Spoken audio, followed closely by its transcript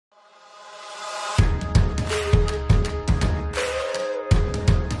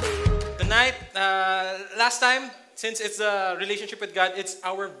last time, since it's a relationship with God, it's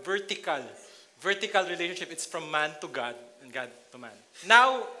our vertical relationship. It's from man to God and God to man.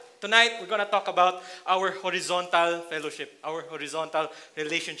 Now, tonight, we're going to talk about our horizontal fellowship, our horizontal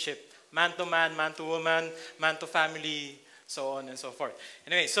relationship. Man to woman, man to family, so on and so forth.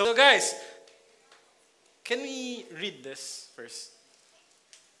 Anyway, so guys, can we read this first?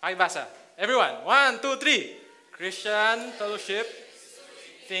 Pakibasa. Everyone, 1, 2, 3. Christian fellowship,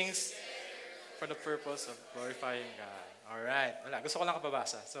 things for the purpose of glorifying God. Alright. Wala, gusto ko lang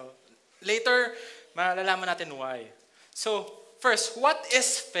kapabasa. So, later, malalaman natin why. So, first, what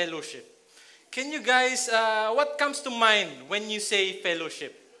is fellowship? Can you guys, what comes to mind when you say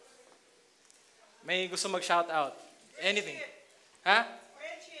fellowship? May gusto mag-shout out? Anything? Ha?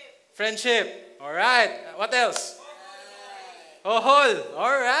 Friendship. Alright. What else? Hohol.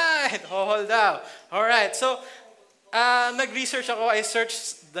 Alright. Hohol daw. Alright. So, nag-research ako. I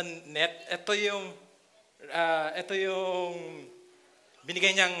searched the net. Ito yung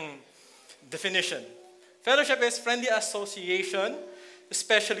binigay niyang definition. Fellowship is friendly association,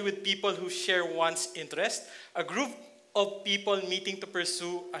 especially with people who share one's interest. A group of people meeting to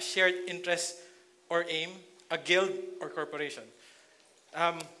pursue a shared interest or aim, a guild or corporation.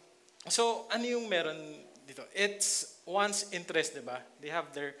 So, ano yung meron dito? It's one's interest, diba? They have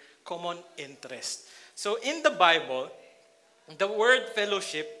their common interest. So, in the Bible, the word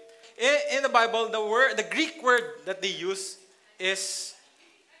fellowship, in the Bible, the Greek word that they use is,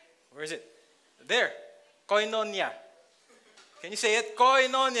 where is it? There, koinonia. Can you say it?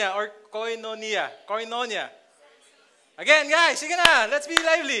 Koinonia or koinonia. Koinonia. Again, guys, sige na, let's be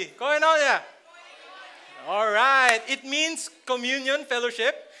lively. Koinonia. All right. It means communion,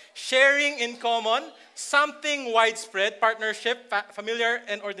 fellowship, sharing in common, something widespread, partnership, familiar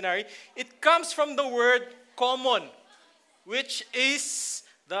and ordinary. It comes from the word common, which is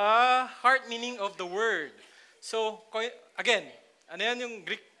the heart meaning of the word. So, again, ano yan yung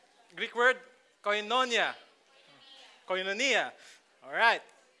Greek word? Koinonia. Koinonia. All right.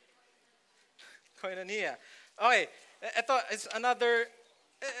 Koinonia. Okay. Ito is another,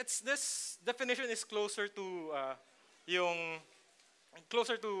 this definition is closer to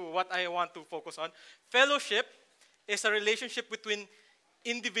closer to what I want to focus on. Fellowship is a relationship between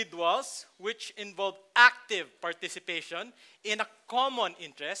individuals which involve active participation in a common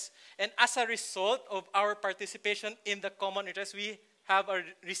interest, and as a result of our participation in the common interest, we have a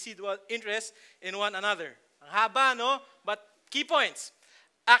residual interest in one another. Ang haba, no? But key points: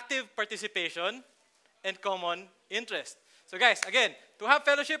 active participation and common interest. So guys, again, to have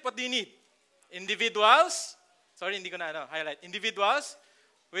fellowship, what do you need? Individuals, sorry, hindi ko na highlight. Individuals,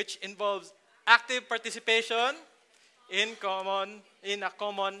 which involves active participation in a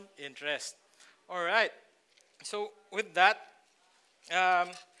common interest. All right. So with that,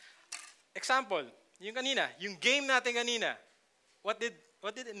 example, yung kanina, yung game natin kanina, what did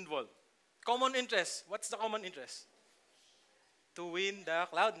it involve? Common interest. What's the common interest? To win the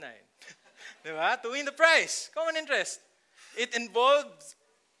Cloud9. Diba? To win the prize. Common interest. It involves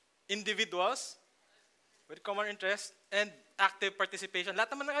individuals with common interest and active participation.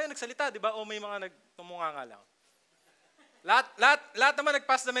 Lahat naman na kayo nagsalita, di ba? O may mga nagtumunga nga lang. Lahat naman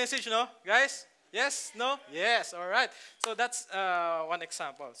nag-pass the message, no? Guys? Yes? No? Yes. All right. So that's one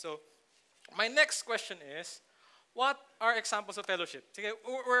example. So my next question is, what are examples of fellowship? Sige,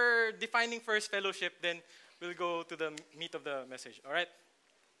 we're defining first fellowship, then we'll go to the meat of the message. All right?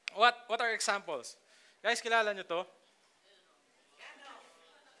 What are examples? Guys, kilala nyo to?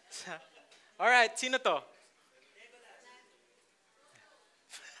 Alright, sino to?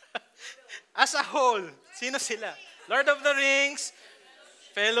 As a whole, sino sila? Lord of the Rings,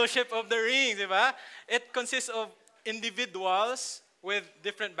 Fellowship of the Rings, di ba? It consists of individuals with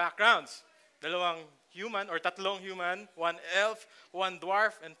different backgrounds. Dalawang human or tatlong human, one elf, one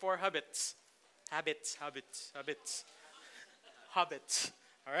dwarf, and 4 hobbits. Hobbits.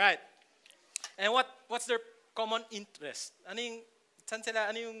 Alright. And what's their common interest? Saan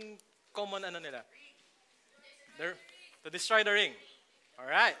sila? Ano yung common nila? To destroy the ring.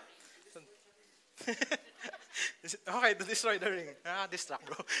 Alright. Okay, to destroy the ring. Distract,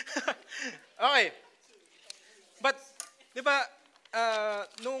 bro. Okay. But, di ba,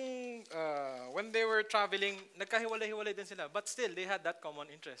 when they were traveling, nagkahiwalay-hiwalay din sila. But still, they had that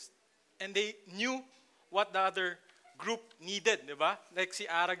common interest. And they knew what the other group needed, di ba? Like si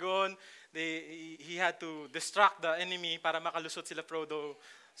Aragorn, he had to distract the enemy para makalusot sila Frodo,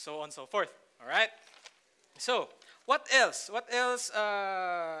 so on and so forth. Alright? So, what else?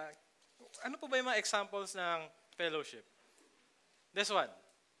 Ano po ba yung mga examples ng fellowship? This one.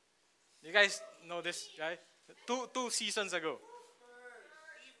 You guys know this guy? Two seasons ago.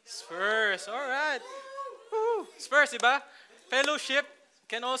 Spurs. Alright. Woo! Spurs, diba? Fellowship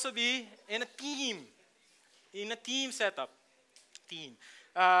can also be in a team. In a team setup. Team.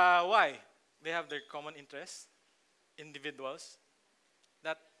 Why? They have their common interests. Individuals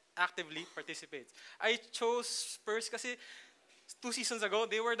that actively participates. I chose Spurs kasi 2 seasons ago,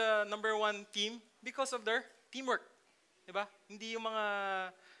 they were the #1 team because of their teamwork. Diba? Hindi yung mga,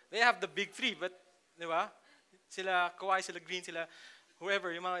 they have the big three, but, diba? Sila Kawhi, sila Green, sila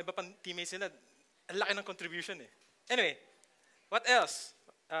whoever, yung mga iba pang teammates nila, ang laki ng contribution eh. Anyway, what else?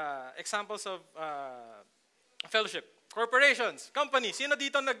 Examples of fellowship. Corporations, companies. Sino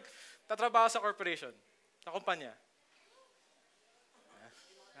dito nagtatrabaho sa corporation? Sa kumpanya?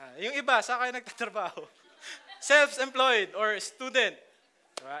 Yung iba, saan kayo nagtatrabaho? Self-employed or student.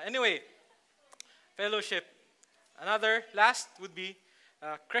 Anyway, fellowship. Another, last, would be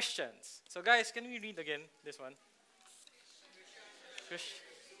Christians. So guys, can we read again this one?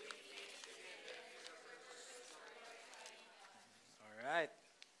 Alright.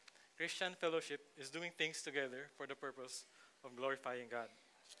 Christian fellowship is doing things together for the purpose of glorifying God.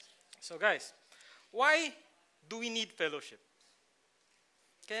 So guys, why do we need fellowship?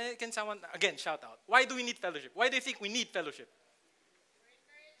 Can someone, again, shout out. Why do we need fellowship? Why do you think we need fellowship?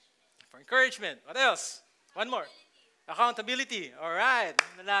 For encouragement. What else? One more. Accountability. All right.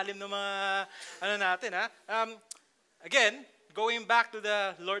 Nalalim ng mga ano natin, ha? Again, going back to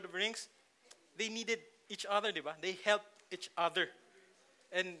the Lord of the Rings, they needed each other, di ba? They helped each other.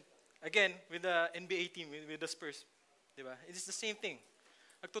 And again, with the NBA team, with the Spurs, di ba? It is the same thing.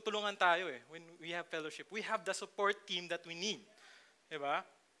 Nagtutulungan tayo eh when we have fellowship. We have the support team that we need. Di ba?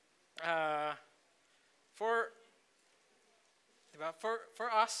 For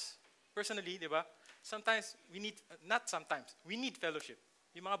us personally, di ba? Sometimes we need, not sometimes, we need fellowship.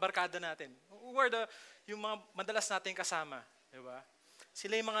 Yung mga barkada natin, yung mga madalas natin kasama, di ba?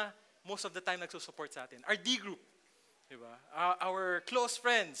 Sila yung mga most of the time nagsusupport sa atin. Our D group, di ba? Our close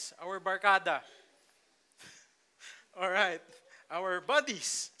friends, our barkada. All right. Our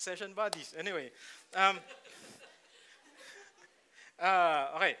buddies, session buddies. Anyway,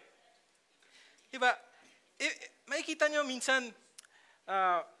 okay. Diba, makikita nyo minsan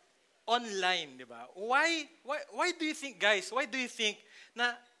online, diba? Why do you think, guys, why do you think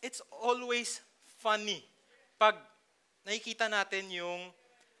na it's always funny pag nakikita natin yung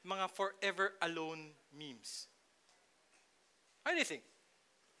mga forever alone memes? Why do you think?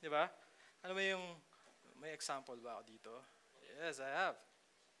 Diba? Ano ba yung, may example ba ako dito? Yes, I have.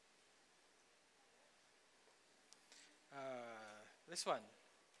 This one.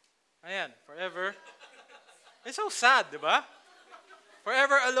 Ayan, forever. It's so sad, di ba?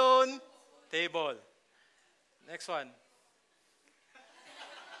 Forever alone, table. Next one.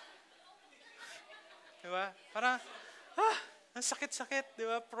 Di ba? Parang, ang sakit-sakit, di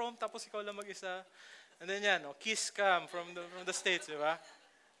ba? Prom, tapos ikaw lang mag-isa. And then yan, kiss cam from the States, di ba?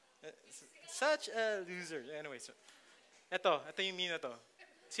 Such a loser. Anyway, so, ito yung meme na to.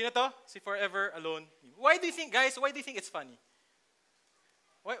 Sino to? Si Forever Alone. Why do you think, guys, why do you think it's funny?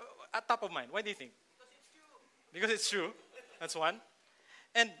 Why, at top of mind, why do you think? Because it's true. That's one.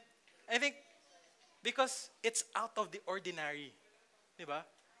 And I think because it's out of the ordinary. Diba?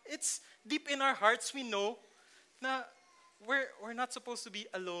 It's deep in our hearts, we know na we're not supposed to be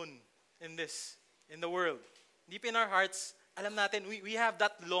alone in this, in the world. Deep in our hearts, alam natin, we have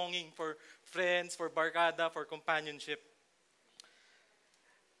that longing for friends, for barkada, for companionship.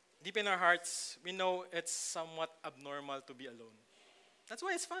 Deep in our hearts, we know it's somewhat abnormal to be alone. That's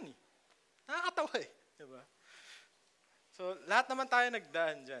why it's funny. Nakakatawa eh. Diba? So, lahat naman tayo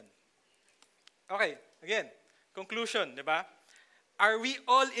nagdaan dyan. Okay, again, conclusion, diba? Are we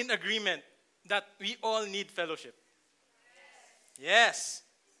all in agreement that we all need fellowship? Yes.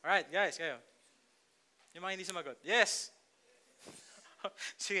 Alright, guys, kayo. Yung mga hindi sumagot. Yes.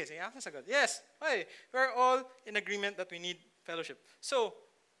 sige, ako sagot. Yes. Okay, we're all in agreement that we need fellowship. So,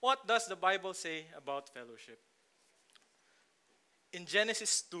 what does the Bible say about fellowship? In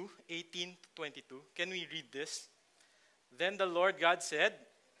Genesis 2:18-22, can we read this? Then the Lord God said,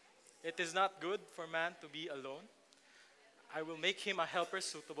 "It is not good for man to be alone. I will make him a helper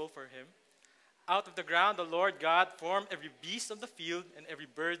suitable for him. Out of the ground the Lord God formed every beast of the field and every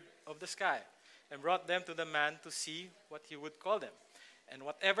bird of the sky, and brought them to the man to see what he would call them. And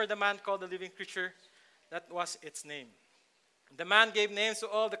whatever the man called the living creature, that was its name. The man gave names to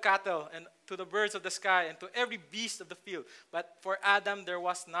all the cattle and to the birds of the sky and to every beast of the field. But for Adam there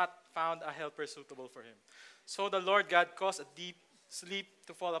was not found a helper suitable for him. So the Lord God caused a deep sleep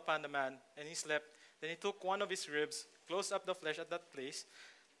to fall upon the man, and he slept. Then he took one of his ribs, closed up the flesh at that place.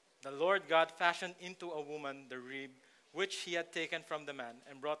 The Lord God fashioned into a woman the rib which he had taken from the man,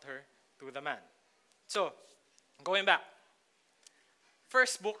 and brought her to the man." So, Going back.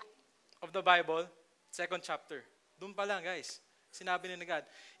 First book of the Bible, second chapter. Doon pa lang, guys. Sinabi ni God,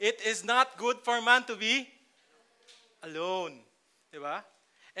 it is not good for man to be alone. Diba?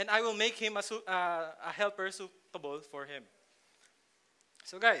 And I will make him a helper suitable for him.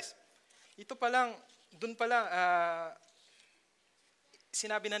 So guys, ito pa lang, doon pa lang,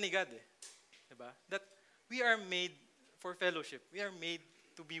 sinabi na ni God, diba? That we are made for fellowship. We are made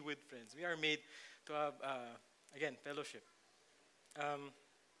to be with friends. We are made to have, again, fellowship.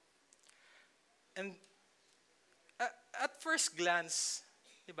 And at first glance,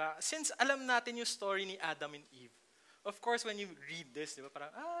 diba, since alam natin yung story ni Adam and Eve, of course, when you read this, diba, parang,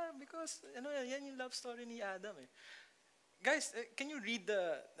 because, yan yung love story ni Adam. Guys, can you read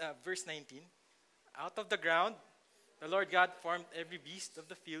the verse 19? Out of the ground, the Lord God formed every beast of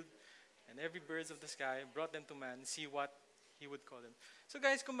the field and every birds of the sky, brought them to man, see what he would call them. So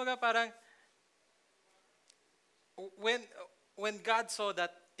guys, kumbaga parang, when God saw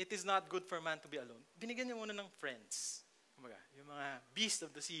that it is not good for man to be alone, binigyan niya muna ng friends. Kumbaga, yung mga beasts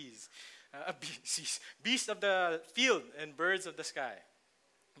of the seas, beasts of the field and birds of the sky.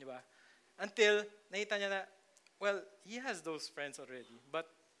 Diba? Until nakita niya na, well, he has those friends already, but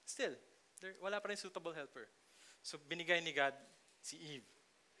still, wala pa rin suitable helper. So, binigay ni God si Eve.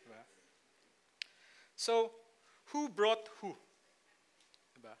 Diba? So, who brought who?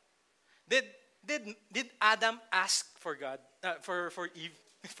 Diba? Did Adam ask for God, for Eve?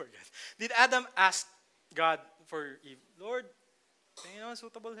 For God. Did Adam ask God for Eve? Lord, tingin naman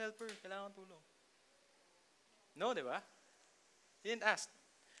suitable helper, kailangan tulong. No, di ba? He didn't ask.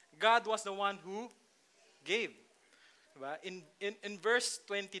 God was the one who gave. Diba? In verse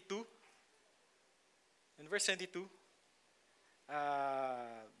 22,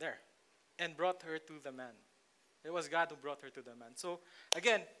 there, and brought her to the man. It was God who brought her to the man. So,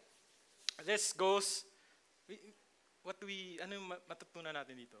 again, this goes, ano yung matutunan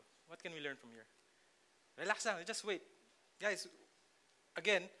natin dito? What can we learn from here? Relax lang, just wait. Guys,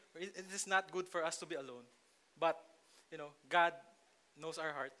 again, it is not good for us to be alone. But, God knows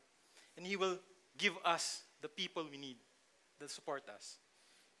our heart. And He will give us the people we need that support us.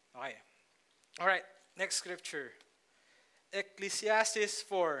 Okay. All right, next scripture. Ecclesiastes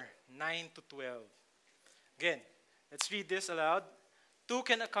 4, 9 to 12. Again, let's read this aloud. Two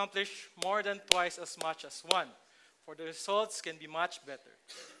can accomplish more than twice as much as one, for the results can be much better.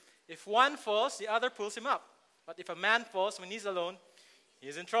 If one falls, the other pulls him up. But if a man falls when he's alone, he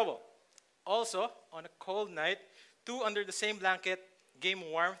is in trouble. Also, on a cold night, two under the same blanket gain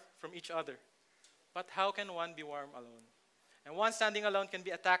warmth from each other. But how can one be warm alone? And one standing alone can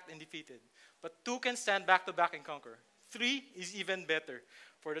be attacked and defeated. But two can stand back to back and conquer. Three is even better,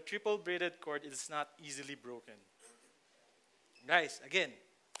 for the triple-braided cord is not easily broken. Guys, again,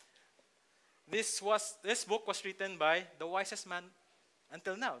 this book was written by the wisest man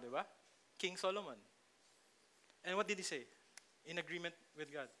until now, diba? King Solomon. And what did he say? In agreement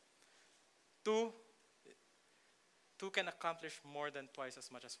with God. Two can accomplish more than twice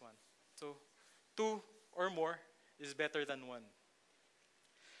as much as one. So, two or more is better than one.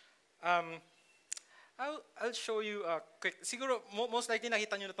 I'll show you a quick. Siguro most likely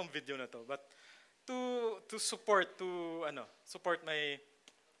nakita niyo na tong video na to, but to support my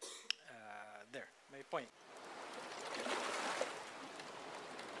my point.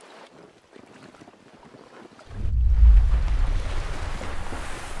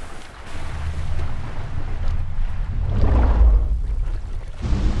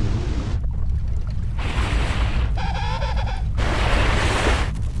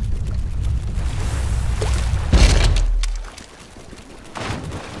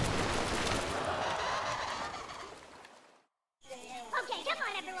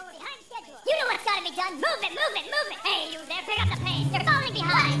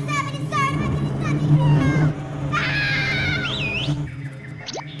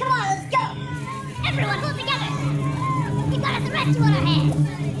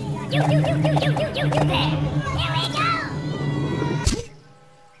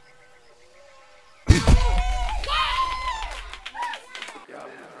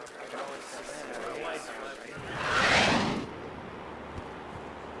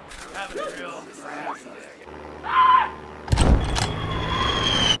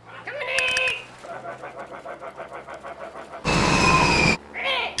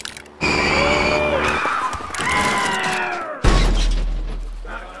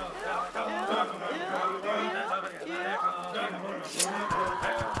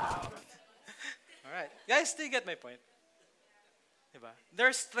 Guys, do you get my point? Diba?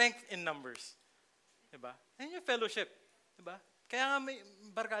 There's strength in numbers. Diba? And yung fellowship. Diba? Kaya nga may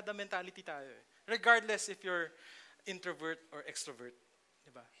barkada mentality tayo. Regardless if you're introvert or extrovert.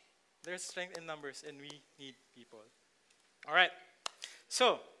 Diba? There's strength in numbers and we need people. Alright.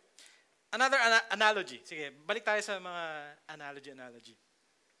 So, another analogy. Sige, balik tayo sa mga analogy.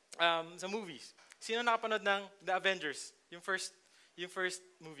 Sa movies. Sino nakapanood ng The Avengers? Yung first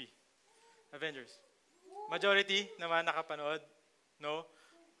movie. Avengers. Majority naman nakapanood? No?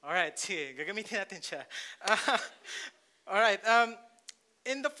 Alright, sige, gagamitin natin siya. Alright,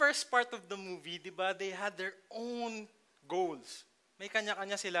 in the first part of the movie, di ba, they had their own goals. May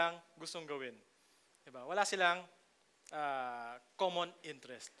kanya-kanya silang gustong gawin. Di ba? Wala silang common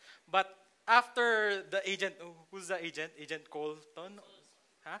interest. But after the agent, who's the agent? Agent Colton?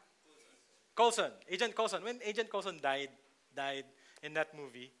 Huh? Coulson. Agent Coulson. When Agent Coulson died in that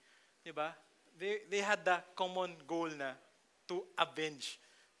movie, di ba? They had the common goal na to avenge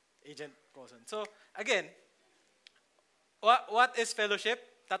Agent Coulson. So, again, what is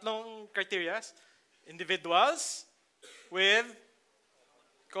fellowship? Tatlong criteria. Individuals with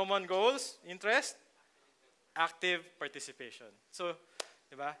common goals, interest, active participation. So,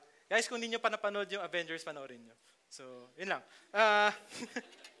 di ba? Guys, kung hindi nyo pa napanood yung Avengers, panoorin nyo. So, yun lang.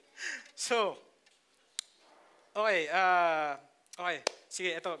 So, okay. Okay.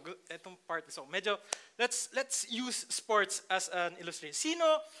 Sige, itong part. So, medyo, let's use sports as an illustration.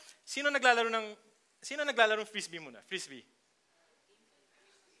 Sino naglalaro ng frisbee muna? Frisbee.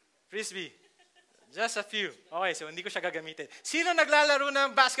 Just a few. Okay, so hindi ko siya gagamitin. Sino naglalaro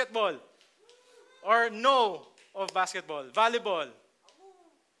ng basketball? Or no of basketball? Volleyball?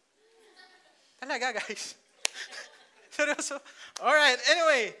 Talaga, guys. Seryoso? Alright,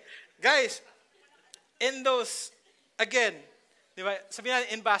 anyway. Guys, in those, again, di ba, sabihin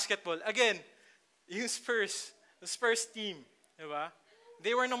natin in basketball, again, yung the Spurs team, di ba?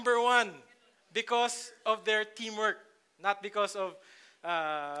 They were number 1 because of their teamwork, not because of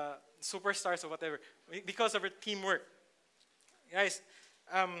superstars or whatever, because of their teamwork. Guys,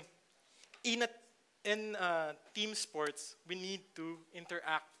 in team sports, we need to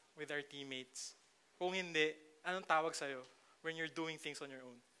interact with our teammates. Kung hindi, anong tawag sa'yo when you're doing things on your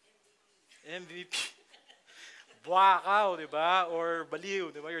own? MVP. Buwakaw, di ba? Or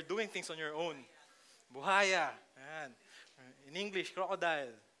baliw, di ba? You're doing things on your own. Buhaya. Ayan. In English,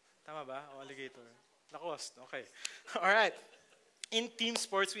 crocodile. Tama ba? O alligator. Lacoste. Okay. Alright. In team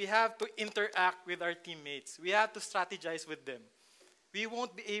sports, we have to interact with our teammates. We have to strategize with them. We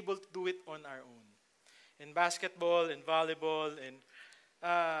won't be able to do it on our own. In basketball, in volleyball, in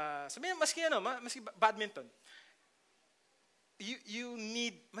sabihin, maski badminton. You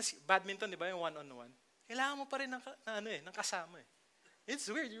need, badminton, di ba, yung one-on-one? Kailangan mo pa rin ng kasama eh. It's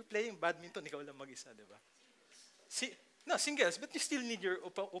weird, you're playing badminton, ikaw lang mag-isa, di ba? Singles, but you still need your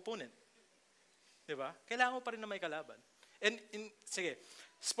opponent. Di ba? Kailangan mo pa rin na may kalaban. And sige,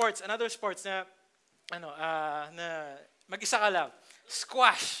 sports, another sports na, na mag-isa ka lang.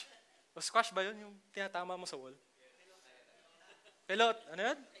 Squash. O squash ba yun, yung tinatama mo sa wall? Pelot, ano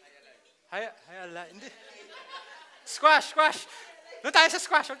yun? Hayala, hindi. Squash. Doon tayo sa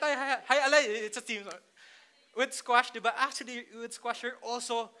squash. Hayalay, it's a team. With squash, diba? Actually, with squash, you're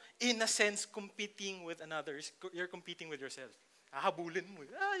also, in a sense, competing with others. You're competing with yourself. Hahabulin mo.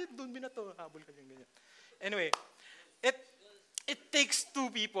 Yun doon binato. Habol ka yung ganyan. Anyway, it takes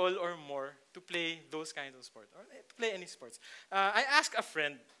 2 people or more to play those kinds of sports, or to play any sports. I asked a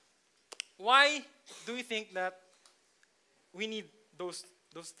friend, why do you think that we need those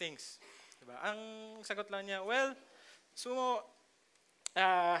things? Diba? Ang sagot lang niya, well, Sumo,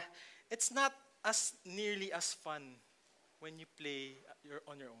 it's not as nearly as fun when you play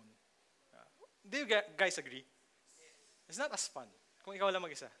on your own. Do you guys agree? It's not as fun kung ikaw lang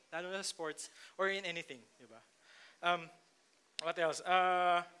mag-isa, lalo na sa sports or in anything, diba? What else?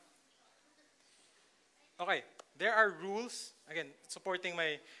 Okay, there are rules. Again, supporting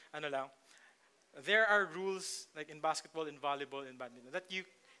my there are rules like in basketball, in volleyball, in badminton that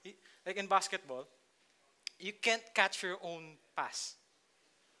like in basketball, you can't catch your own pass.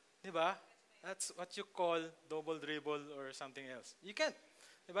 Diba? That's what you call double dribble or something else. You can't.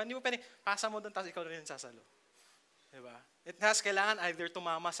 Diba? Hindi mo pwede, pasa mo doon, tapos ikaw rin sasalo. Diba? It has kailangan either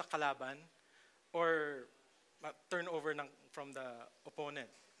tumama sa kalaban or turnover from the opponent.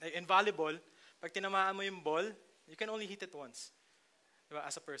 Like in volleyball, pag tinamaan mo yung ball, you can only hit it once. Diba?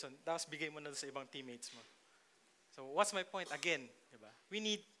 As a person. Tapos bigay mo na sa ibang teammates mo. So what's my point? Again, diba? We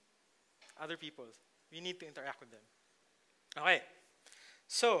need other people. We need to interact with them. Okay.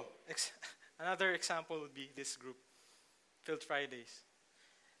 So, another example would be this group, Field Fridays.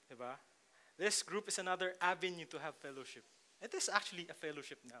 Diba? This group is another avenue to have fellowship. It is actually a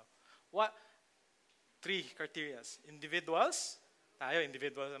fellowship now. What? 3 criteria. Individuals.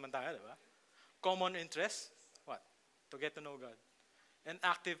 Individuals naman tayo, diba? Common interest, what? To get to know God. And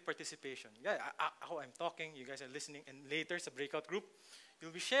active participation. Yeah, I'm talking, you guys are listening, and later sa breakout group,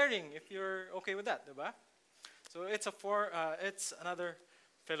 you'll be sharing if you're okay with that, diba? So it's another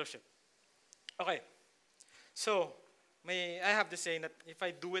fellowship. Okay. So, I have this saying that if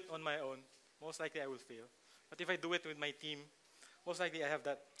I do it on my own, most likely I will fail. But if I do it with my team, most likely I have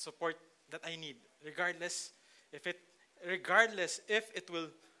that support that I need, regardless if it will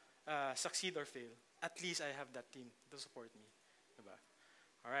succeed or fail. At least I have that team to support me. Diba?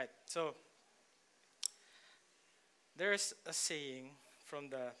 All right. So, there's a saying from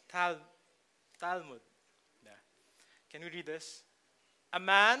the Talmud. Yeah. Can we read this? A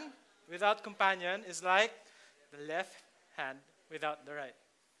man without companion is like the left hand without the right.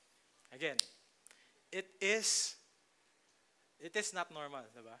 Again, it is not normal,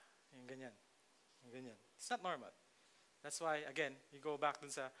 diba? Yung ganyan. Yung ganyan. It's not normal. That's why, again, you go back dun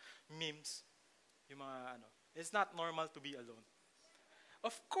sa memes, yung mga ano, it's not normal to be alone.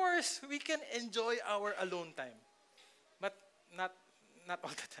 Of course, we can enjoy our alone time, but not all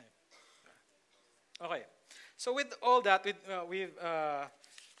the time. Okay. So with all that, ano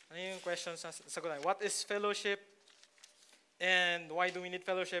yung questions na sagutan? What is fellowship? And why do we need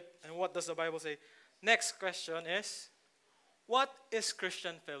fellowship? And what does the Bible say? Next question is, what is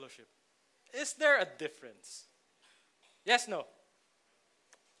Christian fellowship? Is there a difference? Yes, no?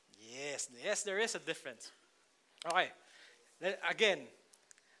 Yes, there is a difference. Okay. Again,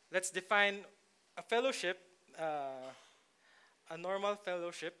 let's define a fellowship, a normal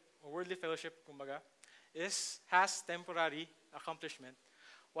fellowship, or worldly fellowship, kumbaga, has temporary accomplishment,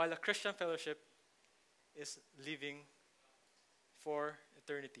 while a Christian fellowship is living for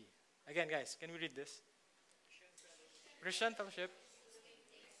eternity. Again, guys, can we read this? Christian fellowship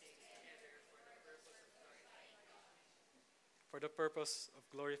for the purpose of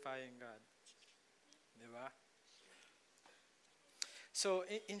glorifying God. Diba? So,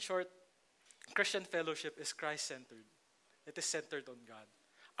 in short, Christian fellowship is Christ-centered. It is centered on God.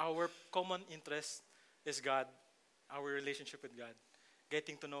 Our common interest is God, our relationship with God,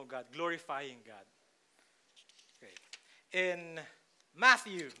 getting to know God, glorifying God. Okay. In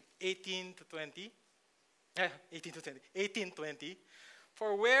Matthew 18:20,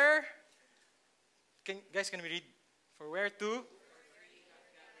 for where, can we read? For where two?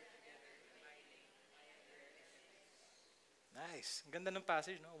 Nice. Ang ganda ng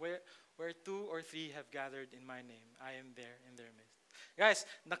passage, no? Where two or three have gathered in my name, I am there in their midst. Guys,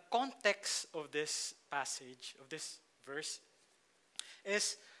 the context of this passage, of this verse,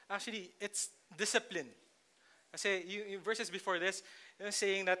 is actually, it's discipline. Kasi yung verses before this,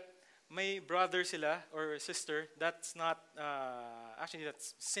 saying that may brother sila or sister that's not, actually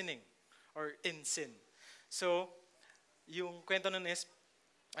that's sinning or in sin. So, yung kwento nun is,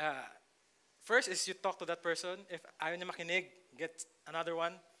 first is you talk to that person. If ayaw niya makinig, get another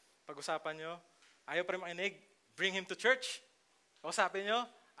one. Pag-usapan nyo. Ayaw pa rin makinig, bring him to church. Pag-usapan nyo.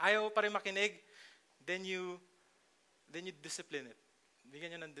 Ayaw pa rin makinig, then you discipline it.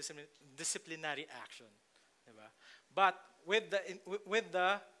 Bigyan nyo ng disciplinary action. Diba? But with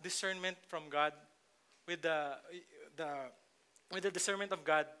the discernment from God, with the discernment of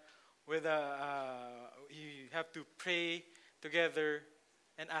God, you have to pray together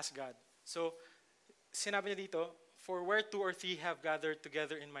and ask God. So, sinabi niya dito, for where two or three have gathered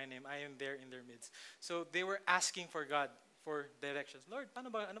together in my name, I am there in their midst. So, they were asking for God for directions. Lord, ano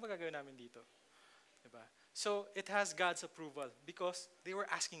ba gagawin namin dito? Diba? So, it has God's approval because they were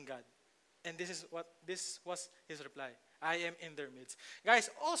asking God. And this was his reply. I am in their midst. Guys,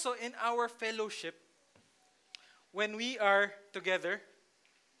 also in our fellowship, when we are together,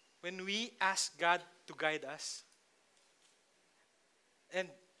 when we ask God to guide us, and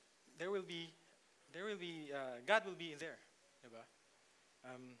God will be in there. Diba?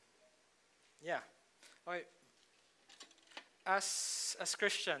 Yeah. Okay. As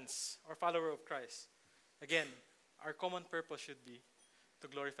Christians or follower of Christ, again, our common purpose should be to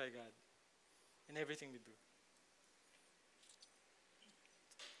glorify God in everything we do.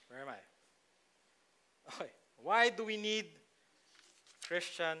 Where am I? Okay. Why do we need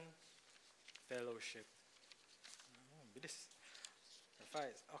Christian fellowship? Bilis.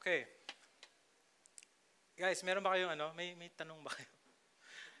 Okay. Guys, meron ba kayong may tanong ba kayo?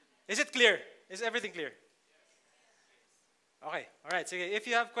 Is it clear? Is everything clear? Okay. All right. So if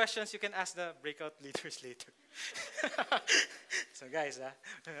you have questions, you can ask the breakout leaders later. So guys,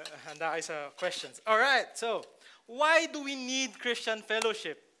 handa kayo sa questions. All right. So, why do we need Christian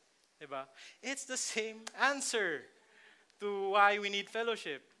fellowship? Diba? It's the same answer to why we need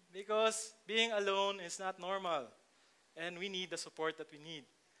fellowship. Because being alone is not normal. And we need the support that we need.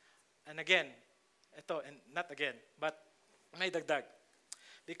 And again, ito, and not again, but may dagdag.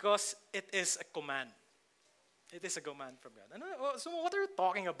 Because it is a command. It is a command from God. So what are you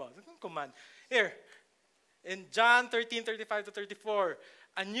talking about? Command. Here, in John 13:35 to 34,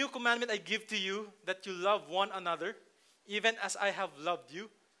 a new commandment I give to you, that you love one another, even as I have loved you,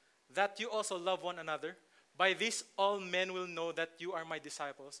 that you also love one another. By this, all men will know that you are my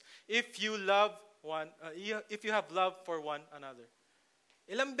disciples, if you if you have love for one another.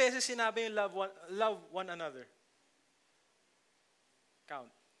 Ilang beses sinabi yung love one another?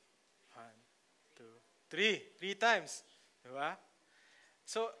 Count. 1, 2, 3. 3 times. Diba?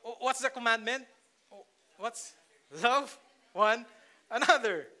 So, what's the commandment? What's love one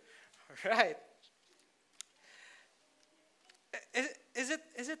another? All right. Is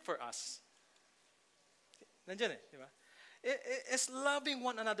it for us? Nandiyan eh, di ba? Is loving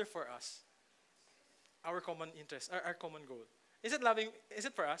one another for us our common interest, our common goal? Is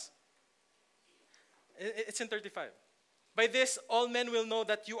it for us? It's in 35. By this, all men will know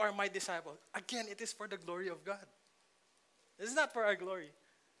that you are my disciple. Again, it is for the glory of God. It's not for our glory.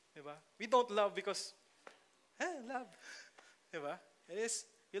 Diba? We don't love because, love. Diba? It is,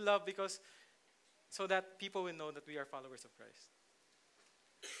 we love because, so that people will know that we are followers of Christ.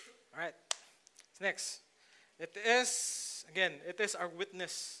 All right. Next. It is our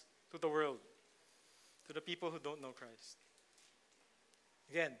witness to the world, to the people who don't know Christ.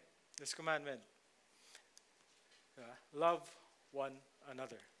 Again, this commandment. Love one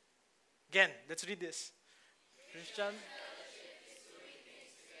another. Again, let's read this. Christian.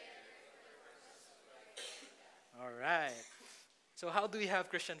 All right. So how do we have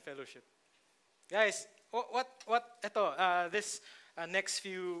Christian fellowship? Guys, this next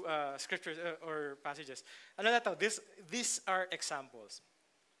few scriptures or passages. These are examples.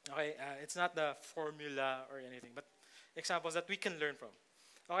 Okay, it's not the formula or anything, but examples that we can learn from.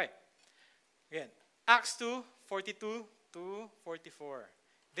 Okay. Again, Acts 2:42 to 44.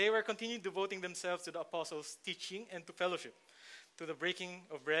 They were continuing devoting themselves to the apostles' teaching and to fellowship, to the breaking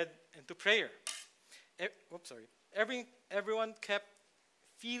of bread and to prayer. Everyone kept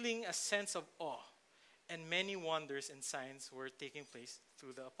feeling a sense of awe, and many wonders and signs were taking place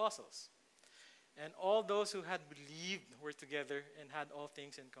through the apostles. And all those who had believed were together and had all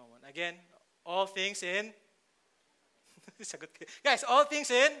things in common. Again, all things in? Guys, all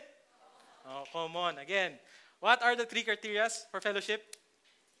things in? Oh, come on. Again, what are the 3 criteria for fellowship?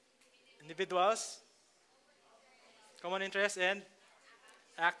 Individuals, common interest, and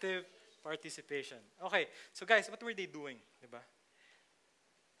active participation. Okay, so guys, what were they doing? Diba?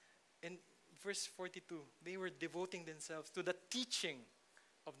 In verse 42, they were devoting themselves to the teaching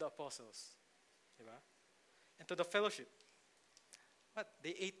of the apostles. Diba? And to the fellowship. What?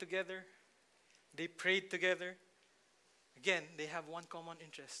 They ate together. They prayed together. Again, they have one common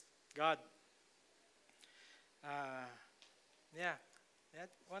interest. God.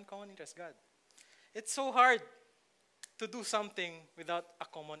 One common interest, God. It's so hard to do something without a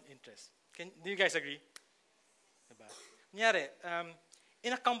common interest. Do you guys agree? Diba? Kunyari,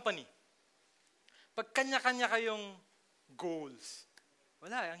 in a company, pag kanya-kanya kayong goals,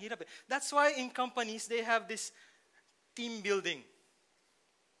 wala, ang hirap eh. That's why in companies, they have this team building.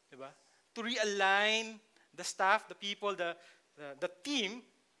 Diba? To realign the staff, the people, the team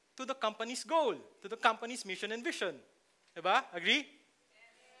to the company's goal, to the company's mission and vision. Diba? Agree?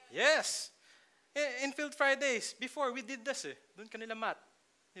 Yes. In Field Fridays, before we did this eh. Doon kanila mat.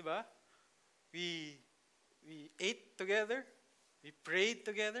 Diba? We ate together, we prayed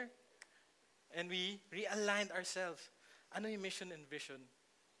together, and we realigned ourselves. Ano yung mission and vision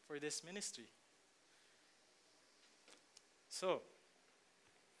for this ministry? So,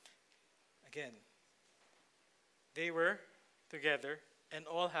 again, they were together and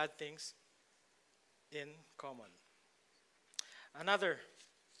all had things in common. Another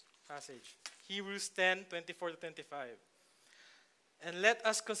passage, Hebrews 10:24 to 25. And let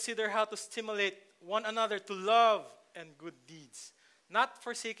us consider how to stimulate one another to love and good deeds, not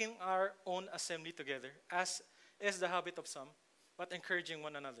forsaking our own assembly together, as is the habit of some, but encouraging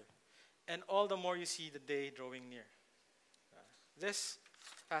one another. And all the more you see the day drawing near. This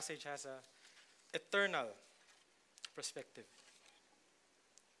passage has an eternal perspective.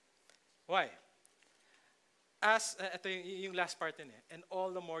 Why? Ito yung last part din eh. And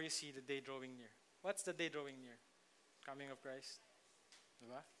all the more you see the day drawing near. What's the day drawing near? Coming of Christ.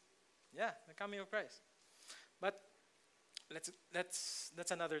 Diba? Yeah, the coming of Christ. But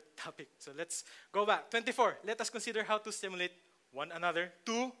that's another topic. So let's go back. 24. Let us consider how to stimulate one another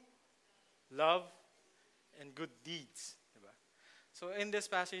to love and good deeds. Diba? So in this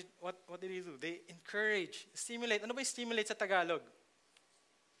passage, what did they do? They encourage, stimulate. Ano ba yung stimulate sa Tagalog?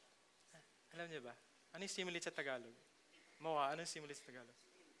 Alam niyo ba? Ano yung stimulate sa Tagalog? Mawa, ano yung stimulate sa Tagalog?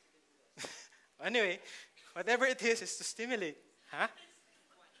 Anyway, whatever it is to stimulate. Ha?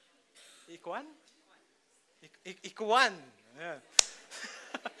 Ikuan? Ikuan. Yeah.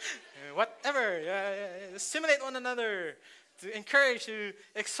 Whatever. Stimulate one another. To encourage, to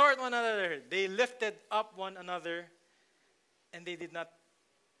exhort one another. They lifted up one another. And they did not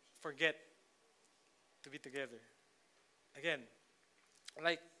forget to be together. Again,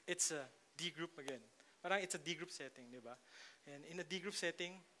 like it's a D group again. Parang it's a D group setting, di ba? And in a D group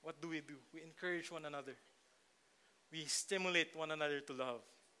setting, what do? We encourage one another. We stimulate one another to love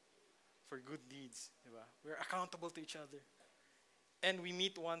for good deeds, di ba? We're accountable to each other. And we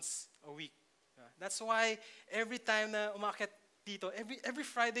meet once a week. Diba? That's why every time na umakyat dito, every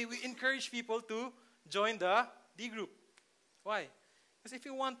Friday we encourage people to join the D group. Why? Because if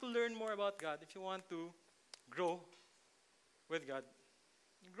you want to learn more about God, if you want to grow with God,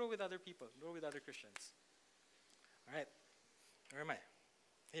 grow with other people, grow with other Christians. All right. Where am I?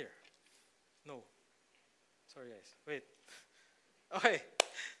 Here. No. Sorry, guys. Wait. Okay.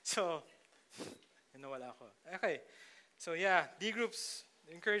 So, nawala ako. Okay. So, yeah, D groups.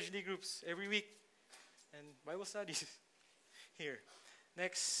 Encourage D groups every week. And Bible studies. Here.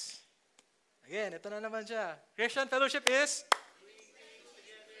 Next. Again, ito na naman siya. Christian fellowship is?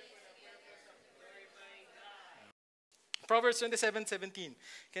 Proverbs 27:17.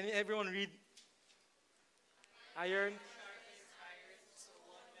 Can everyone read? Iron.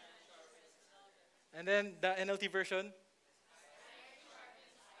 And then the NLT version.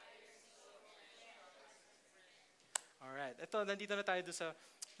 Alright. Ito, nandito na tayo doon sa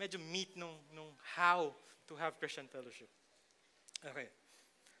medyo meat nung how to have Christian fellowship. Okay.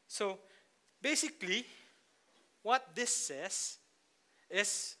 So, basically, what this says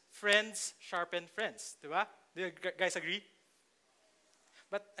is friends sharpen friends. Diba? Do you guys agree?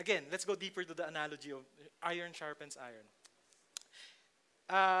 But again, let's go deeper to the analogy of iron sharpens iron.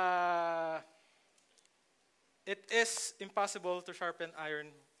 It is impossible to sharpen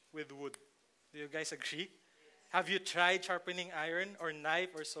iron with wood. Do you guys agree? Have you tried sharpening iron or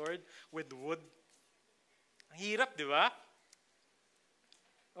knife or sword with wood? Ang hirap, di ba?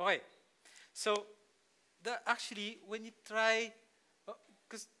 Okay. So, actually, when you try,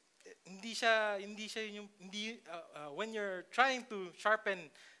 because when you're trying to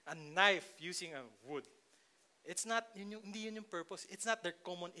sharpen a knife using a wood, it's not, hindi yun yung purpose. It's not their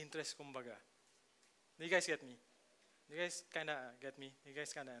common interest, kumbaga. Do you guys get me? Do you guys kind of get me? Do you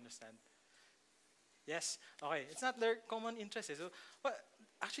guys kind of understand? Yes? Okay. It's not their common interest. So,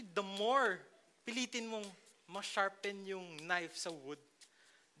 actually, the more pilitin mong ma-sharpen yung knife sa wood,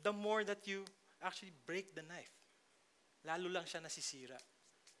 the more that you actually break the knife. Lalo lang siya nasisira.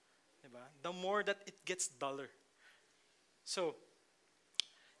 Diba? The more that it gets duller. So,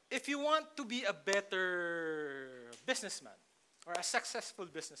 if you want to be a better businessman or a successful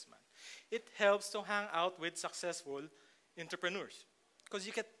businessman, it helps to hang out with successful entrepreneurs because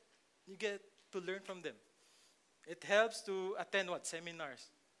you get to learn from them. It helps to attend seminars,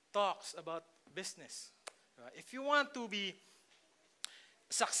 talks about business. If you want to be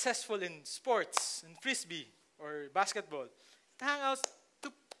successful in sports, in frisbee or basketball, hang out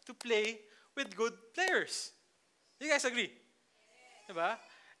to play with good players. Do you guys agree? Diba?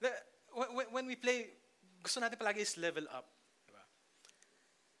 When we play, gusto natin palagi is level up. Diba?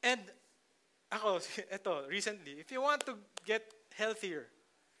 And ako, ito, recently, if you want to get healthier,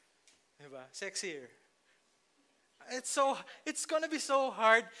 diba? Sexier, it's gonna be so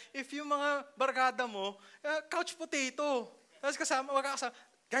hard if yung mga barkada mo, couch potato. Tapos kasama,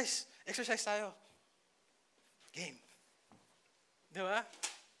 guys, exercise tayo. Game. Diba?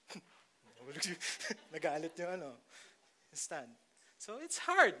 Nagalit yung stand. So it's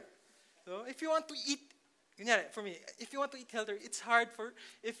hard. So if you want to eat, for me, if you want to eat healthier, it's hard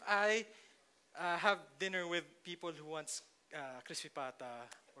if I have dinner with people who wants crispy pata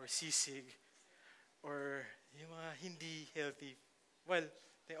or sisig or yung mga hindi healthy. Well,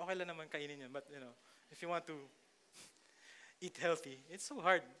 okay lang naman kainin yun, but if you want to eat healthy, it's so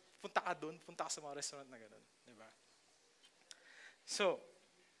hard. Punta ka dun, punta ka sa mga restaurant na ganun. Diba? So,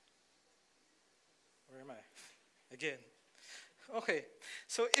 where am I? Again. Okay.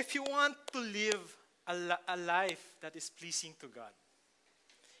 So if you want to live a life that is pleasing to God,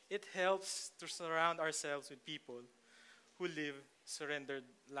 it helps to surround ourselves with people who live surrendered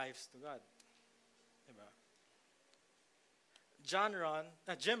lives to God. Diba?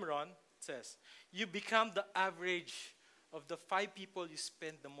 Jim Rohn says, you become the average of the 5 people you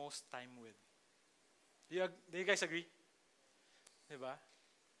spend the most time with. Do you guys agree? Diba?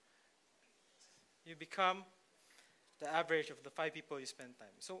 You become the average of the 5 people you spend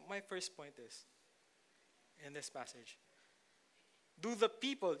time. So my first point is, in this passage,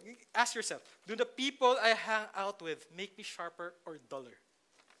 ask yourself, do the people I hang out with make me sharper or duller?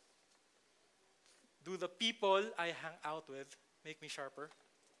 Do the people I hang out with make me sharper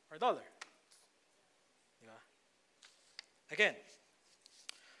or duller? Diba? Again,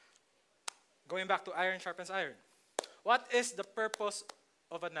 going back to iron sharpens iron. What is the purpose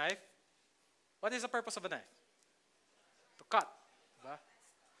of a knife? What is the purpose of a knife? To cut. Diba?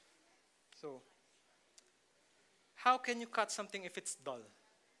 So, how can you cut something if it's dull?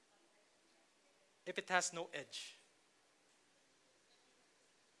 If it has no edge?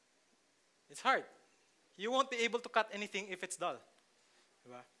 It's hard. You won't be able to cut anything if it's dull.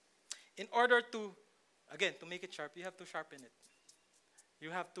 Diba? In order to, again, to make it sharp, you have to sharpen it.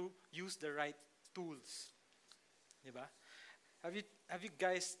 You have to use the right tools. Diba? Have you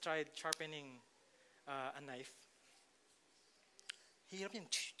guys tried sharpening a knife? Hirap yun.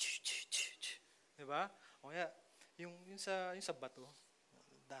 Diba? O kaya, yung sa bato,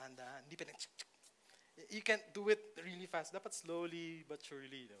 dahan-dahan, hindi pa you can't do it really fast. Dapat slowly but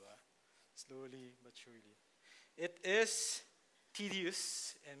surely, diba? Slowly but surely. It is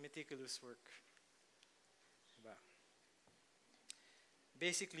tedious and meticulous work. Diba?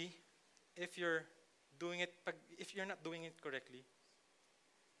 Basically, if you're not doing it correctly,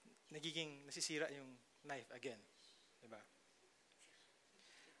 nasisira yung knife again. Diba?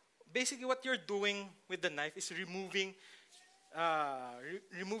 Basically, what you're doing with the knife is removing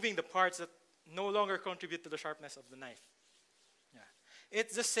the parts that no longer contribute to the sharpness of the knife. Yeah.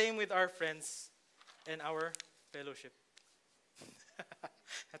 It's the same with our friends and our fellowship.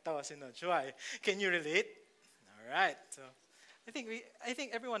 Natawa si Nodge. Why? Can you relate? All right. So, I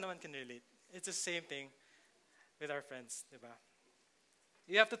think everyone naman can relate. It's the same thing with our friends, diba?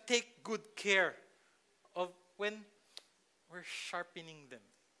 You have to take good care of when we're sharpening them,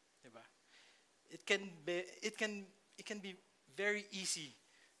 diba? It can be very easy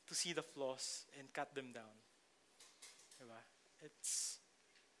to see the flaws and cut them down, diba?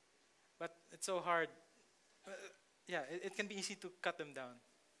 But it's so hard. Yeah, it can be easy to cut them down.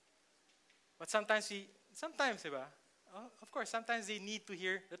 But sometimes, diba? Of course, sometimes they need to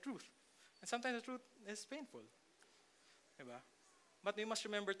hear the truth. And sometimes the truth is painful. Diba? But we must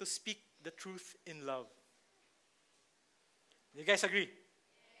remember to speak the truth in love. Do you guys agree? Yes.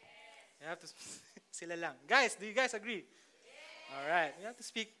 You have to sila lang. Guys, do you guys agree? Yes. All right. We have to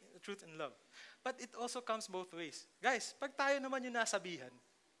speak the truth in love. But it also comes both ways. Guys, pag tayo naman yung nasabihan,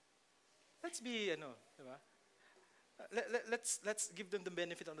 let's be, diba? Let's give them the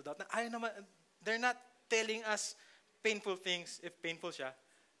benefit of the doubt. Na ayaw naman, they're not telling us painful things if painful siya,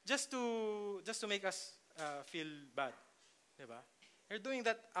 just to make us feel bad, diba? You're doing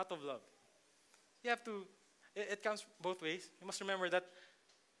that out of love. You have to. It comes both ways. You must remember that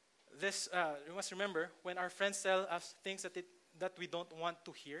you must remember when our friends tell us things that we don't want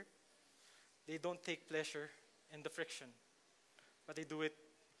to hear, they don't take pleasure in the friction, but they do it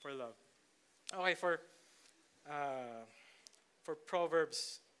for love. Okay, for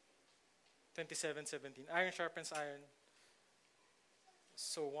Proverbs 27:17, iron sharpens iron,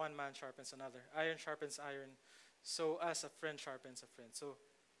 so one man sharpens another. Iron sharpens iron, so as a friend sharpens a friend. So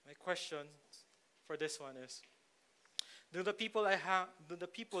my question for this one is, do the people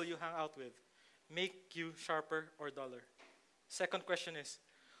you hang out with make you sharper or duller? Second question is,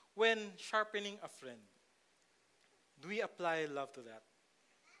 when sharpening a friend, do we apply love to that?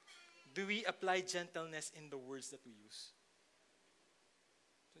 Do we apply gentleness in the words that we use?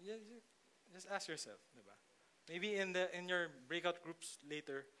 So just ask yourself, diba? Maybe in your breakout groups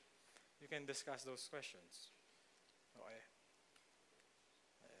later, you can discuss those questions. Okay.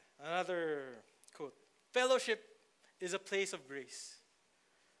 Another quote. Fellowship is a place of grace,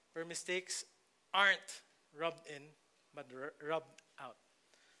 where mistakes aren't rubbed in, but rubbed out.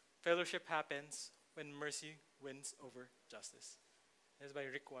 Fellowship happens when mercy wins over justice. This is by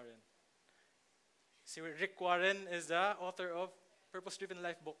Rick Warren. See, Rick Warren is the author of Purpose-Driven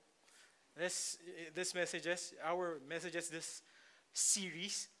Life book. Our messages, this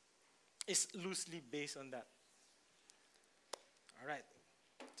series is loosely based on that. All right.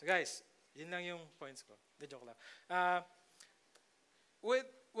 So guys, yun lang yung points ko. The joke lang. With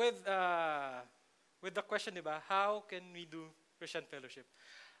the question, diba, how can we do Christian fellowship?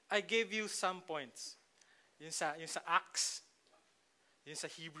 I gave you some points. Yun sa Acts, yun sa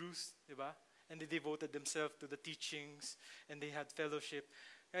Hebrews, diba? And they devoted themselves to the teachings and they had fellowship.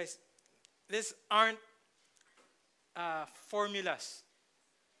 Guys, these aren't formulas.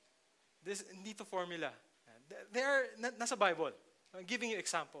 Hindi to formula. They are nasa Bible. I'm giving you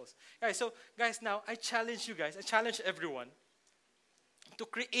examples. Guys, so guys, now I challenge you guys, I challenge everyone to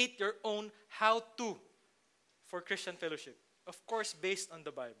create your own how-to for Christian fellowship. Of course, based on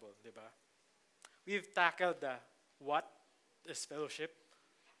the Bible, di ba? We've tackled the what is fellowship,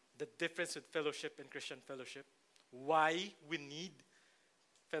 the difference with fellowship and Christian fellowship, why we need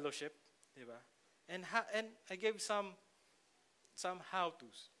fellowship, di ba? And I gave some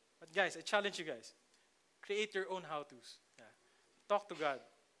how-tos. But guys, I challenge you guys, create your own how-tos. Yeah. Talk to God.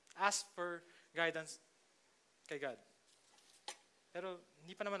 Ask for guidance kay God. Pero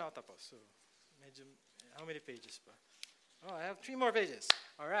hindi pa naman ako tapos. So, medyo, how many pages pa? Oh, I have 3 more pages.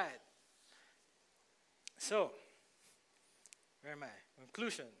 All right. So, where am I?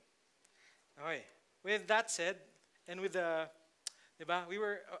 Conclusion. Okay. With that said, and with the, diba, we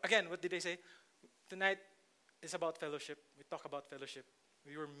were, again, what did I say? Tonight is about fellowship. We talk about fellowship.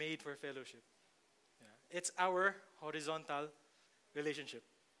 We were made for fellowship. Yeah. It's our horizontal relationship.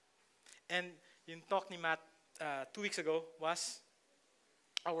 And yung talk ni Matt 2 weeks ago was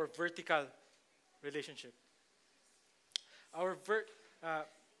our vertical relationship.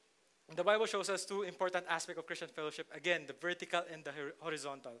 The Bible shows us 2 important aspects of Christian fellowship. Again, the vertical and the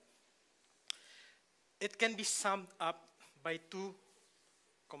horizontal. It can be summed up by 2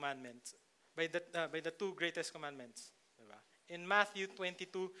 commandments, by the 2 greatest commandments. In Matthew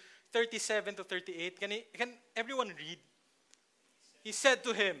 22:37-38, can everyone read? He said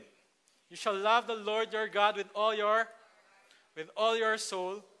to him, "You shall love the Lord your God with all your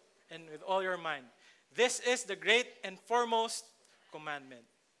soul and with all your mind. This is the great and foremost commandment."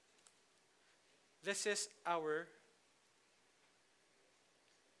 This is our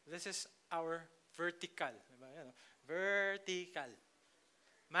vertical. Vertical.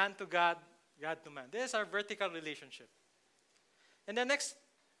 Man to God, God to man. This is our vertical relationship. And the next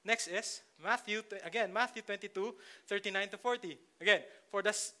is Matthew 22:39-40. Again, for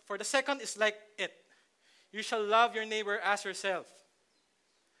the second is like it. You shall love your neighbor as yourself.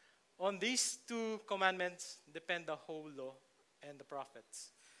 On these 2 commandments depend the whole law and the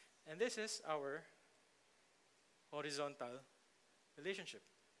prophets. And this is our horizontal relationship.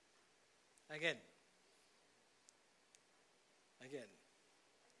 Again.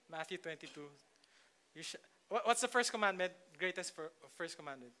 Matthew 22. What's the first commandment? First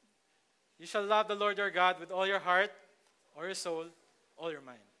commandment. You shall love the Lord your God with all your heart, all your soul, all your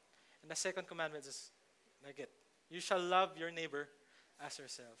mind. And the second commandment is like it. You shall love your neighbor as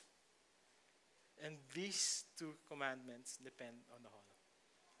yourself. And these 2 commandments depend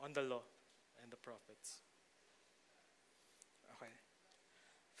on the law and the prophets. Okay.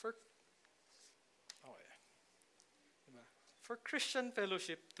 For Christian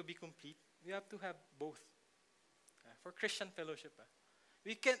fellowship to be complete, we have to have both. For Christian fellowship,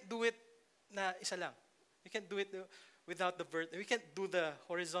 we can't do it na isa lang. We can't do it without we can't do the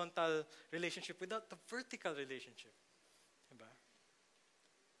horizontal relationship without the vertical relationship. Diba?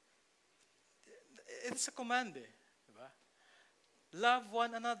 It's a command, diba? Love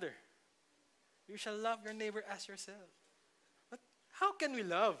one another. You shall love your neighbor as yourself. But how can we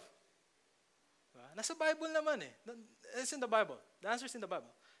love? Diba? Nasa Bible naman . It's in the Bible. The answer is in the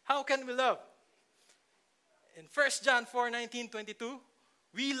Bible. How can we love? In 1 John 4:19-22,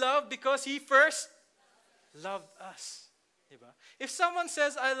 we love because He first loved us. Diba? If someone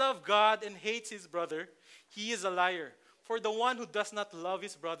says, "I love God," and hates his brother, he is a liar. For the one who does not love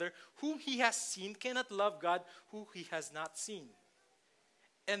his brother, whom he has seen, cannot love God, who he has not seen.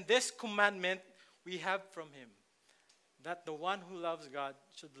 And this commandment we have from Him, that the one who loves God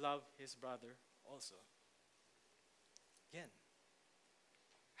should love his brother also. Again,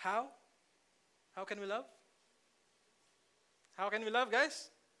 how? How can we love? How can we love, guys?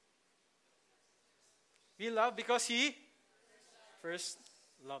 We love because He first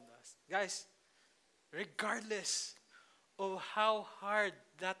loved us. Guys, regardless of how hard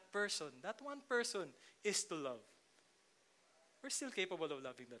that one person is to love, we're still capable of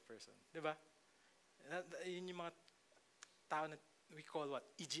loving that person. Diba? Yun yung mga tao na we call what?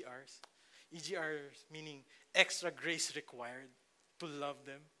 EGRs. EGRs meaning extra grace required to love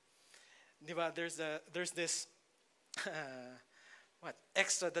them. Diba? There's this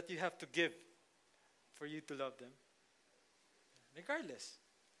extra that you have to give for you to love them. Regardless,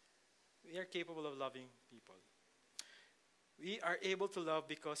 we are capable of loving people. We are able to love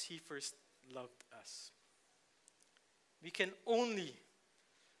because He first loved us. We can only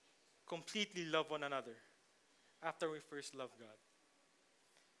completely love one another after we first love God.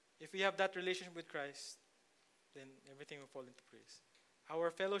 If we have that relationship with Christ, then everything will fall into place.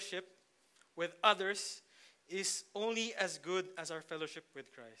 Our fellowship with others is only as good as our fellowship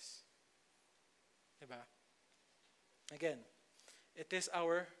with Christ. Diba? Again, It is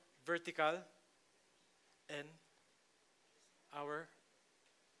our vertical and our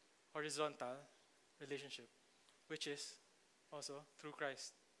horizontal relationship, which is also through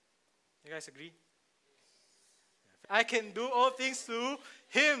Christ. You guys agree? I can do all things through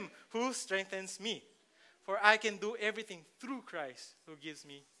Him who strengthens me. For I can do everything through Christ who gives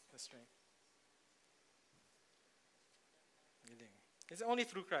me the strength. It's only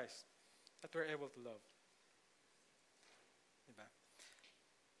through Christ that we're able to love. Diba?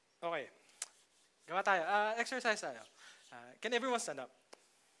 Okay. Gawa tayo. Exercise tayo. Can everyone stand up?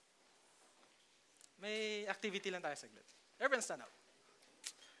 May activity lang tayo saglit. Everyone stand up.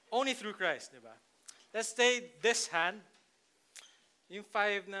 Only through Christ, diba? Let's say this hand, yung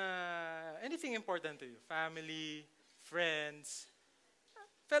 5 na anything important to you. Family, friends,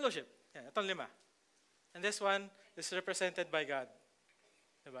 fellowship. Yan, itong 5. And this one is represented by God.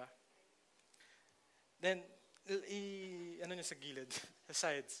 Diba? Then, ano nyo sa gilid? Sa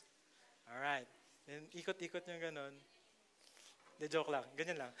sides. Alright. Then, ikot-ikot nyo ganon. De joke lang.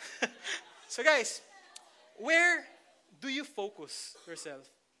 Ganyan lang. So guys, where do you focus yourself?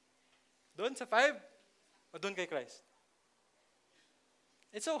 Doon sa 5? O doon kay Christ?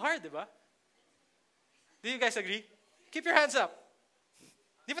 It's so hard, di ba? Do you guys agree? Keep your hands up.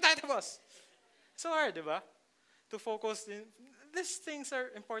 Di pa tayo tapos. It's so hard, di ba? To focus in, these things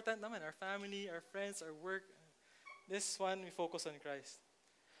are important naman. Our family, our friends, our work. This one, we focus on Christ.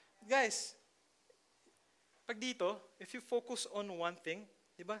 Guys, pag dito, if you focus on one thing,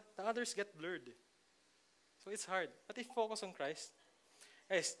 di ba, the others get blurred. So it's hard. But if you focus on Christ,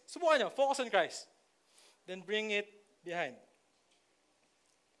 guys, subukan nyo, focus on Christ. Then bring it behind.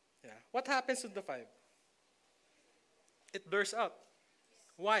 Yeah. What happens with the 5? It blurs out.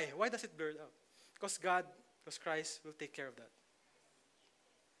 Why? Why does it blur out? Because Christ will take care of that.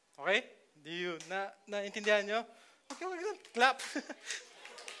 Okay? Do you, naintindihan nyo? Okay, clap.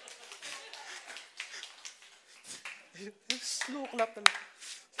 Slow clap talaga.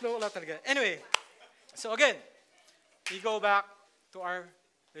 Slow clap talaga. Anyway, so again, we go back to our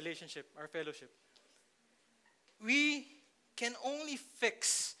relationship, our fellowship. We can only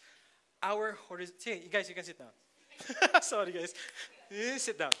fix our horizon. See, guys, you can sit down. Sorry, guys. You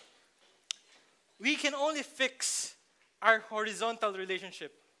sit down. We can only fix our horizontal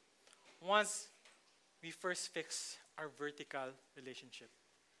relationship once we first fix our vertical relationship.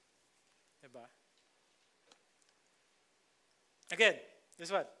 Diba? Again, this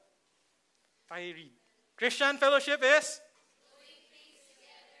one. Read. Christian fellowship is?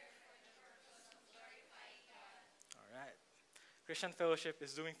 Christian fellowship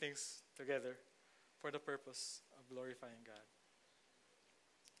is doing things together for the purpose of glorifying God.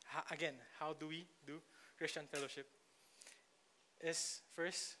 Again, how do we do Christian fellowship? Is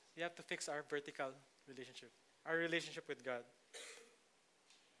first, we have to fix our vertical relationship, our relationship with God.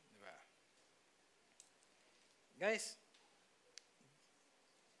 Guys,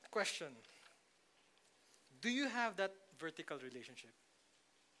 question. Do you have that vertical relationship?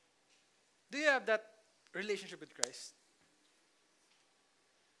 Do you have that relationship with Christ?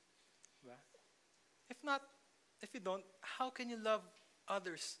 If not, if you don't, how can you love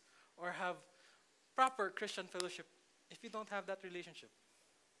others or have proper Christian fellowship if you don't have that relationship?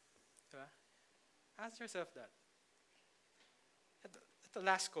 Diba? Ask yourself that. Ito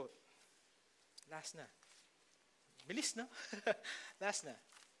last quote. Last na. Bilis, no? Last na.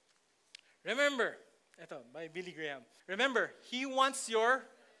 Remember, ito, by Billy Graham. Remember, He wants your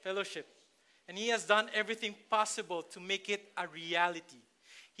fellowship. And He has done everything possible to make it a reality.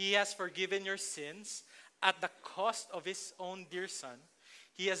 He has forgiven your sins at the cost of His own dear Son.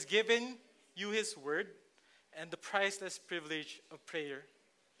 He has given you His word and the priceless privilege of prayer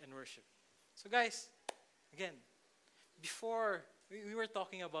and worship. So guys, again, before we were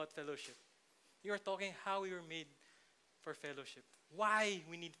talking about fellowship. We were talking how we were made for fellowship. Why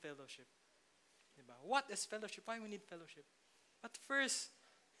we need fellowship. Diba? What is fellowship? Why we need fellowship? But first,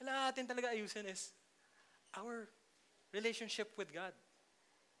 kailangan natin talaga ayusin is our relationship with God.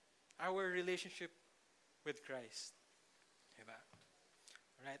 Our relationship with Christ. Diba?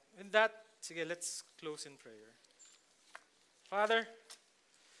 Alright, with that, sige, let's close in prayer. Father,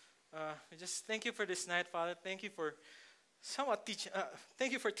 we just thank you for this night, Father. Thank you for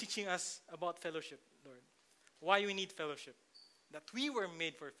thank you for teaching us about fellowship, Lord. Why we need fellowship. That we were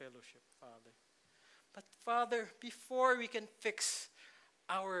made for fellowship, Father. But Father, before we can fix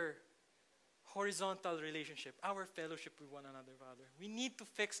our horizontal relationship, our fellowship with one another, Father, we need to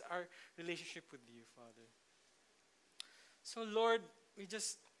fix our relationship with you, Father. So Lord, we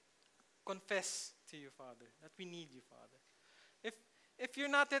just confess to you, Father, that we need you, Father. If you're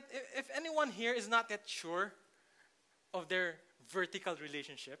not yet, if anyone here is not yet sure of their vertical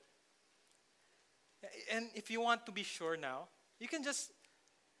relationship. And if you want to be sure now, you can just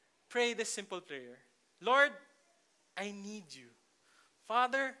pray this simple prayer. Lord, I need you.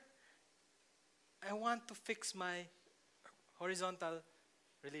 Father, I want to fix my horizontal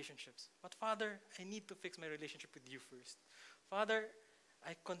relationships. But Father, I need to fix my relationship with you first. Father,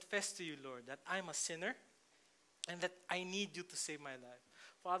 I confess to you, Lord, that I'm a sinner and that I need you to save my life.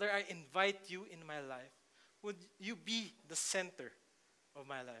 Father, I invite you in my life. Would you be the center of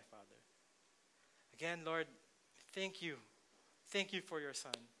my life, Father? Again, Lord, thank you. Thank you for your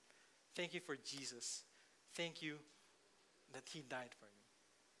Son. Thank you for Jesus. Thank you that He died for me.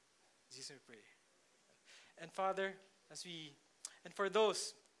 In Jesus we pray. And Father, and for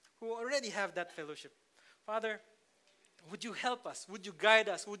those who already have that fellowship, Father, would you help us? Would you guide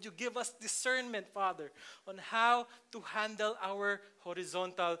us? Would you give us discernment, Father, on how to handle our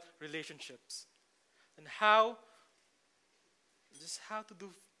horizontal relationships? And how to do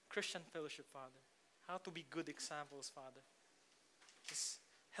Christian fellowship, Father. How to be good examples, Father. Just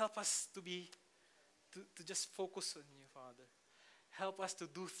help us to just focus on you, Father. Help us to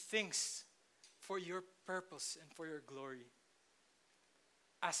do things for your purpose and for your glory.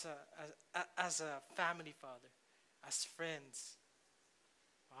 As a family, Father. As friends.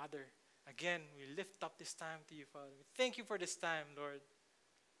 Father, again, we lift up this time to you, Father. We thank you for this time, Lord.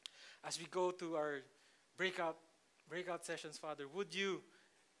 As we go to our breakout sessions, Father, would you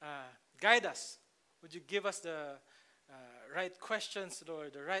guide us? Would you give us the right questions,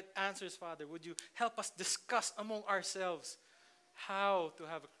 Lord, the right answers, Father? Would you help us discuss among ourselves how to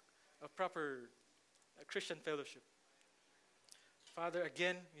have a proper Christian fellowship? Father,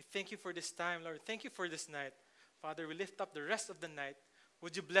 again, we thank you for this time, Lord. Thank you for this night. Father, we lift up the rest of the night.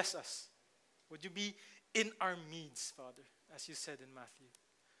 Would you bless us? Would you be in our midst, Father, as you said in Matthew?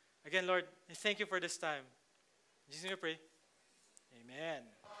 Again, Lord, we thank you for this time. In Jesus' name we pray. Amen.